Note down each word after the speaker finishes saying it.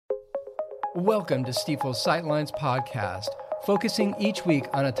Welcome to Stifel's Sightlines podcast, focusing each week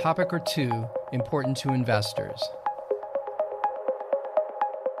on a topic or two important to investors.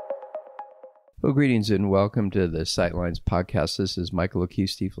 Well, greetings and welcome to the Sightlines podcast. This is Michael O'Keefe,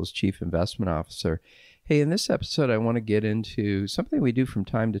 Stifel's Chief Investment Officer. Hey, in this episode, I want to get into something we do from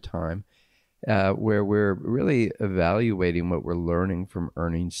time to time, where we're really evaluating what we're learning from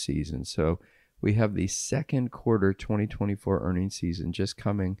earnings season. So we have the second quarter 2024 earnings season just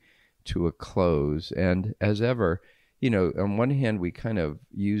coming to a close. And as ever, on one hand, we kind of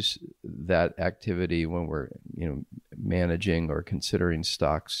use that activity when we're, managing or considering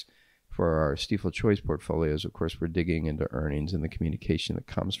stocks for our Stifel Choice portfolios. Of course, we're digging into earnings and the communication that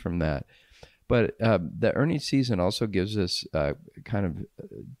comes from that. But the earnings season also gives us kind of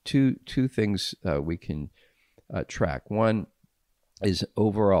two things we can track. One is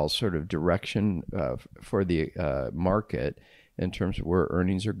overall sort of direction for the market in terms of where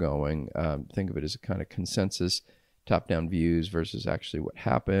earnings are going. Think of it as a kind of consensus, top-down views versus actually what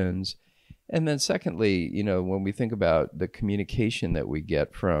happens. And then secondly, when we think about the communication that we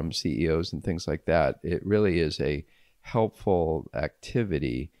get from CEOs and things like that, it really is a helpful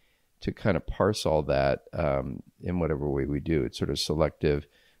activity to kind of parse all that in whatever way we do. It's sort of selective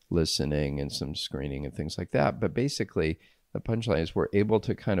listening and some screening and things like that. But basically, the punchline is we're able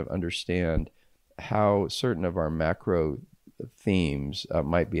to kind of understand how certain of our macro themes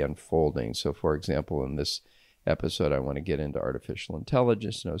might be unfolding. So, for example, in this episode, I want to get into artificial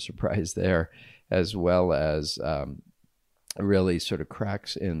intelligence, no surprise there, as well as really sort of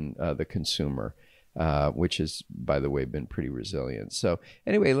cracks in the consumer, which has, by the way, been pretty resilient. So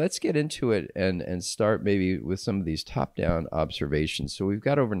anyway, let's get into it and start maybe with some of these top-down observations. So we've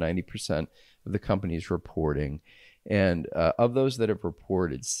got over 90% of the companies reporting. And of those that have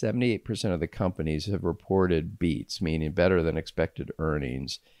reported, 78% of the companies have reported beats, meaning better than expected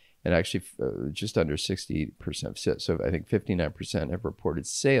earnings, and actually just under 60%. So I think 59% have reported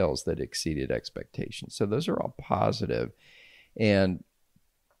sales that exceeded expectations. So those are all positive. And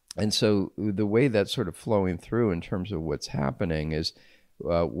so the way that's sort of flowing through in terms of what's happening is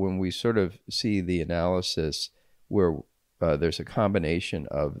when we sort of see the analysis where there's a combination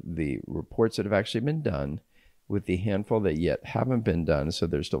of the reports that have actually been done with the handful that yet haven't been done. So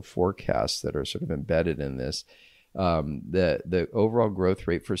there's still forecasts that are sort of embedded in this. The overall growth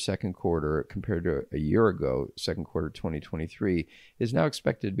rate for second quarter compared to a year ago, second quarter 2023, is now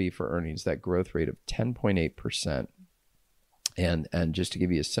expected to be for earnings that growth rate of 10.8%. And just to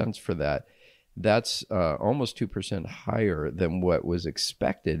give you a sense for that, that's almost 2% higher than what was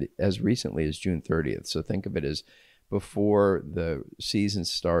expected as recently as June 30th. So think of it as before the season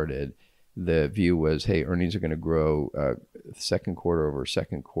started, the view was, hey, earnings are going to grow second quarter over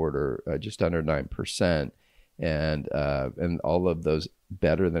second quarter just under 9%. And all of those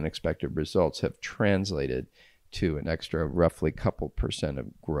better than expected results have translated to an extra roughly couple percent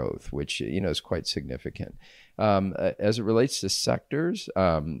of growth, which is quite significant. As it relates to sectors,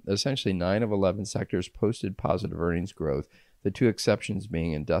 essentially 9 of 11 sectors posted positive earnings growth, the two exceptions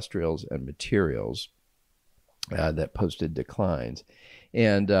being industrials and materials that posted declines.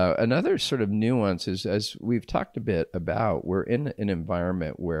 And another sort of nuance is, as we've talked a bit about, we're in an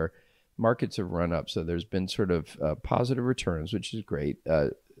environment where markets have run up. So there's been sort of positive returns, which is great.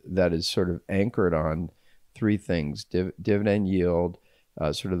 That is sort of anchored on three things: dividend yield,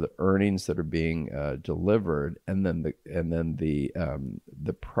 sort of the earnings that are being delivered, and then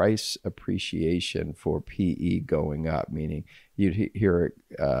the price appreciation for PE going up. Meaning you'd hear it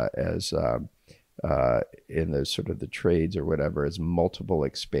as in the sort of the trades or whatever as multiple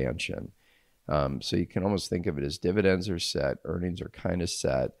expansion. So you can almost think of it as dividends are set, earnings are kind of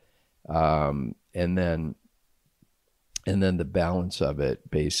set. And then the balance of it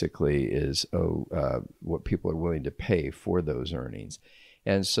basically is what people are willing to pay for those earnings.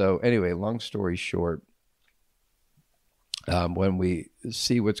 And so anyway, long story short, when we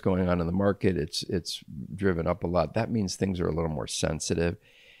see what's going on in the market, it's driven up a lot. That means things are a little more sensitive.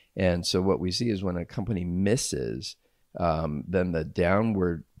 And so what we see is when a company misses, then the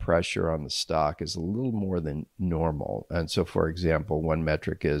downward pressure on the stock is a little more than normal. And so, for example, one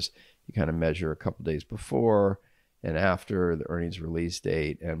metric is you kind of measure a couple days before and after the earnings release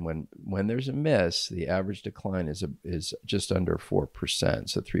date. And when there's a miss, the average decline is just under 4%,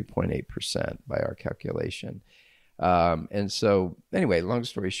 so 3.8% by our calculation. And so anyway, long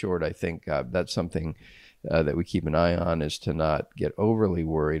story short, I think that's something that we keep an eye on, is to not get overly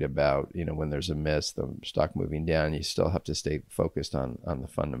worried about, when there's a miss, the stock moving down. You still have to stay focused on the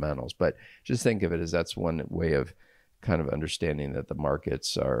fundamentals. But just think of it as that's one way of kind of understanding that the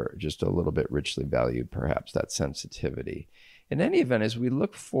markets are just a little bit richly valued, perhaps that sensitivity. in any event, as we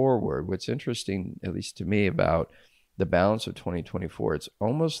look forward, what's interesting, at least to me, about the balance of 2024, it's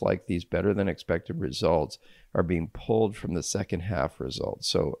almost like these better than expected results are being pulled from the second half results.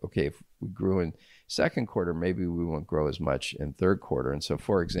 So, okay, if we grew in second quarter, maybe we won't grow as much in third quarter. And so,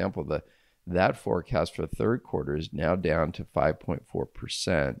 for example, that forecast for third quarter is now down to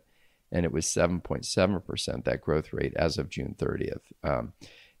 5.4%, and it was 7.7%, that growth rate, as of June 30th.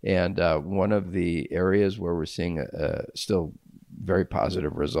 And one of the areas where we're seeing still very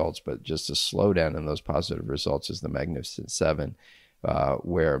positive results, but just a slowdown in those positive results, is the Magnificent Seven,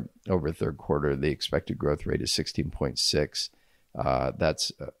 where over third quarter, the expected growth rate is 16.6.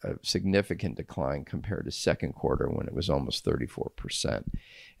 That's a significant decline compared to second quarter, when it was almost 34%.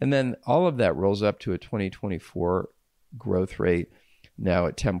 And then all of that rolls up to a 2024 growth rate now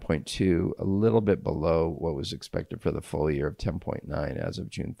at 10.2, a little bit below what was expected for the full year of 10.9 as of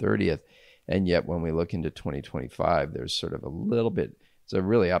June 30th. And yet, when we look into 2025, there's sort of a little bit, it's a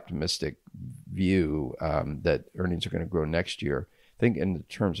really optimistic view that earnings are going to grow next year. I think in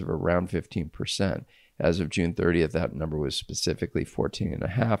terms of around 15%. As of June 30th, that number was specifically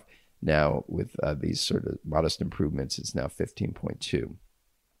 14.5. Now, with these sort of modest improvements, it's now 15.2.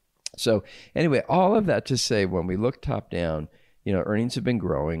 So anyway, all of that to say, when we look top down, earnings have been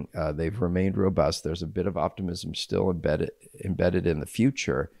growing. They've remained robust. There's a bit of optimism still embedded in the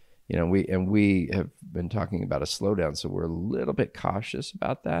future. We have been talking about a slowdown, so we're a little bit cautious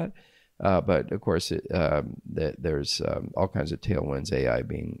about that. But of course, there's all kinds of tailwinds, AI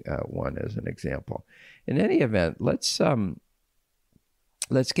being one as an example. In any event, let's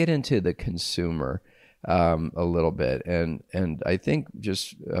get into the consumer a little bit, and I think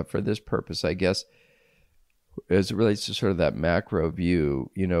just for this purpose, I guess, as it relates to sort of that macro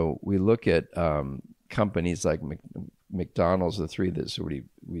view, we look at companies like McDonald's, the three that sort of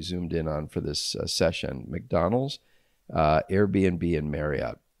we zoomed in on for this session: McDonald's, Airbnb, and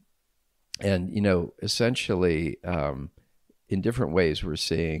Marriott. And, essentially, in different ways, we're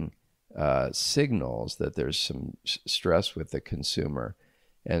seeing signals that there's some stress with the consumer.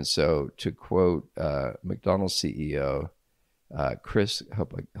 And so, to quote McDonald's CEO, Chris,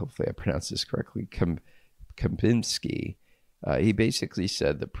 hopefully I pronounced this correctly, Kempinski, he basically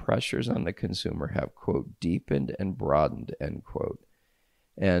said the pressures on the consumer have, quote, deepened and broadened, end quote.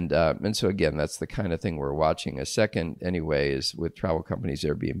 And so, again, that's the kind of thing we're watching. A second, anyway, is with travel companies,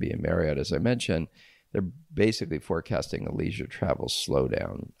 Airbnb and Marriott, as I mentioned, they're basically forecasting a leisure travel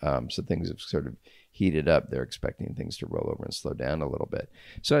slowdown. So things have sort of heated up. They're expecting things to roll over and slow down a little bit.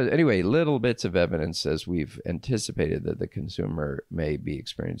 So anyway, little bits of evidence as we've anticipated that the consumer may be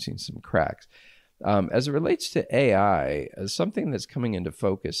experiencing some cracks. As it relates to AI, something that's coming into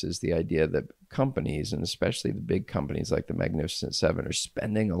focus is the idea that companies, and especially the big companies like the Magnificent Seven, are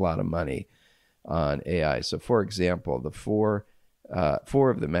spending a lot of money on AI. So, for example, the four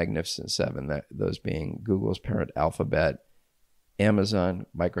of the Magnificent Seven, those being Google's parent Alphabet, Amazon,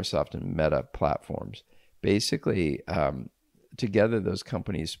 Microsoft, and Meta platforms, basically together those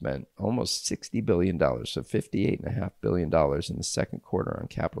companies spent almost $60 billion, so $58.5 billion in the second quarter on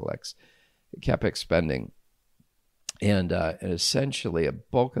CapEx spending. And essentially a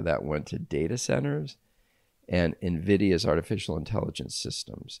bulk of that went to data centers and NVIDIA's artificial intelligence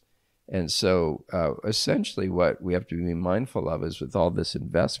systems. And so essentially what we have to be mindful of is, with all this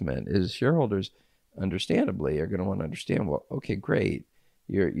investment, is shareholders understandably are going to want to understand, well, okay, great.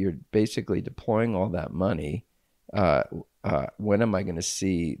 You're basically deploying all that money. When am I going to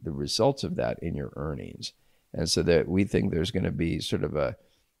see the results of that in your earnings? And so that we think there's going to be sort of a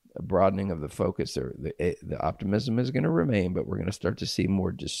broadening of the focus there. The optimism is going to remain, but we're going to start to see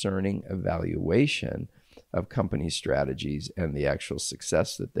more discerning evaluation of company strategies and the actual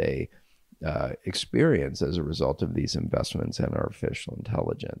success that they experience as a result of these investments in artificial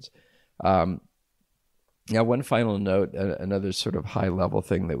intelligence. Now, one final note, another sort of high-level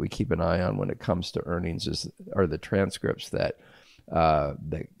thing that we keep an eye on when it comes to earnings are the transcripts that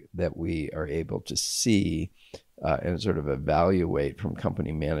we are able to see and sort of evaluate from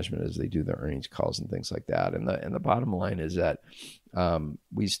company management as they do their earnings calls and things like that. And the bottom line is that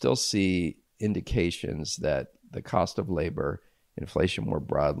we still see indications that the cost of labor, inflation more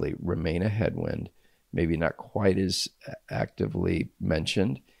broadly, remain a headwind, maybe not quite as actively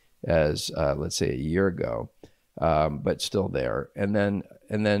mentioned as let's say a year ago, but still there. And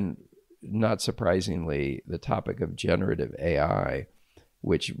then not surprisingly, the topic of generative AI,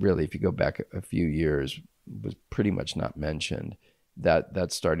 which really, if you go back a few years, was pretty much not mentioned,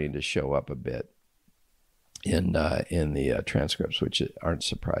 that's starting to show up a bit in the transcripts, which aren't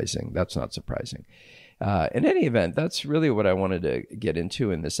surprising. That's not surprising. In any event, that's really what I wanted to get into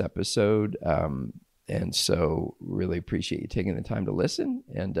in this episode. And so really appreciate you taking the time to listen,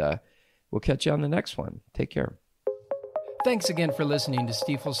 and we'll catch you on the next one. Take care. Thanks again for listening to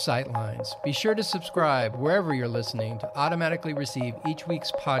Stifel's Sightlines. Be sure to subscribe wherever you're listening to automatically receive each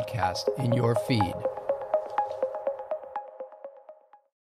week's podcast in your feed.